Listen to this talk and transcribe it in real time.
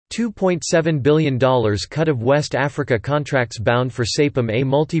$2.7 billion cut of West Africa contracts bound for Sapim. A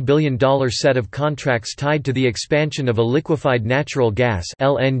multi-billion-dollar set of contracts tied to the expansion of a liquefied natural gas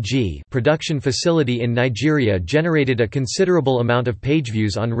 (LNG) production facility in Nigeria generated a considerable amount of page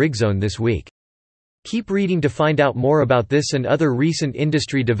views on RigZone this week. Keep reading to find out more about this and other recent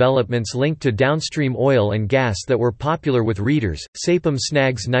industry developments linked to downstream oil and gas that were popular with readers. Sapim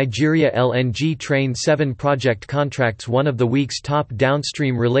snags Nigeria LNG Train 7 project contracts. One of the week's top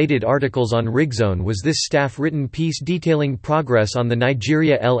downstream related articles on RigZone was this staff-written piece detailing progress on the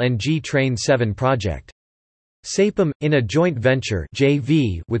Nigeria LNG Train 7 project. Sapim, in a joint venture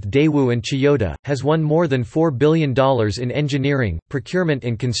 (JV) with Daewoo and Toyota, has won more than $4 billion in engineering, procurement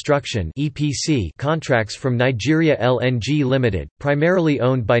and construction (EPC) contracts from Nigeria LNG Limited, primarily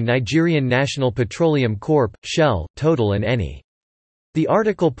owned by Nigerian National Petroleum Corp., Shell, Total and Eni. The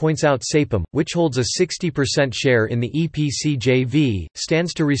article points out Sapim, which holds a 60% share in the EPC JV,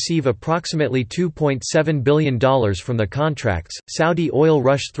 stands to receive approximately $2.7 billion from the contracts. Saudi oil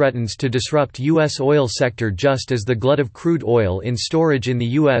rush threatens to disrupt U.S. oil sector just as the glut of crude oil in storage in the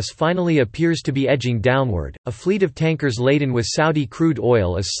U.S. finally appears to be edging downward. A fleet of tankers laden with Saudi crude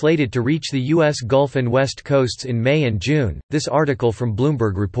oil is slated to reach the U.S. Gulf and West coasts in May and June, this article from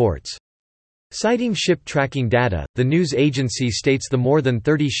Bloomberg reports. Citing ship tracking data, the news agency states the more than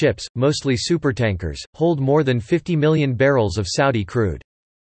 30 ships, mostly supertankers, hold more than 50 million barrels of Saudi crude.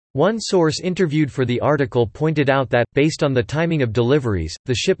 One source interviewed for the article pointed out that, based on the timing of deliveries,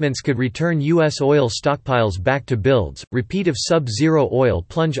 the shipments could return U.S. oil stockpiles back to builds. Repeat of sub-zero oil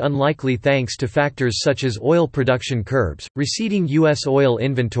plunge unlikely thanks to factors such as oil production curbs, receding U.S. oil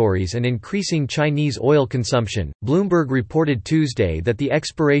inventories, and increasing Chinese oil consumption. Bloomberg reported Tuesday that the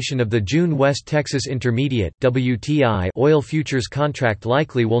expiration of the June West Texas Intermediate (WTI) oil futures contract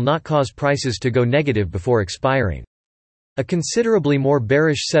likely will not cause prices to go negative before expiring. A considerably more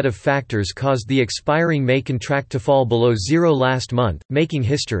bearish set of factors caused the expiring May contract to fall below zero last month, making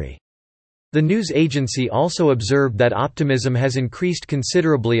history. The news agency also observed that optimism has increased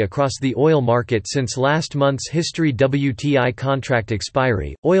considerably across the oil market since last month's history WTI contract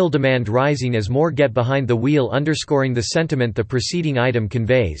expiry, oil demand rising as more get behind the wheel, underscoring the sentiment the preceding item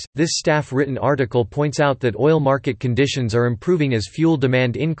conveys. This staff-written article points out that oil market conditions are improving as fuel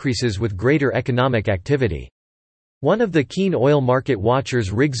demand increases with greater economic activity. One of the keen oil market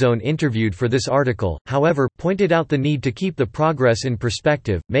watchers RigZone interviewed for this article, however, pointed out the need to keep the progress in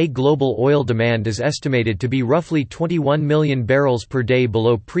perspective. May global oil demand is estimated to be roughly 21 million barrels per day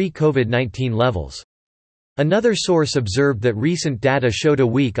below pre-COVID-19 levels. Another source observed that recent data showed a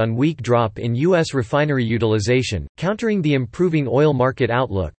week-on-week drop in U.S. refinery utilization, countering the improving oil market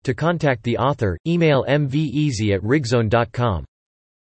outlook. To contact the author, email mveasy@rigzone.com.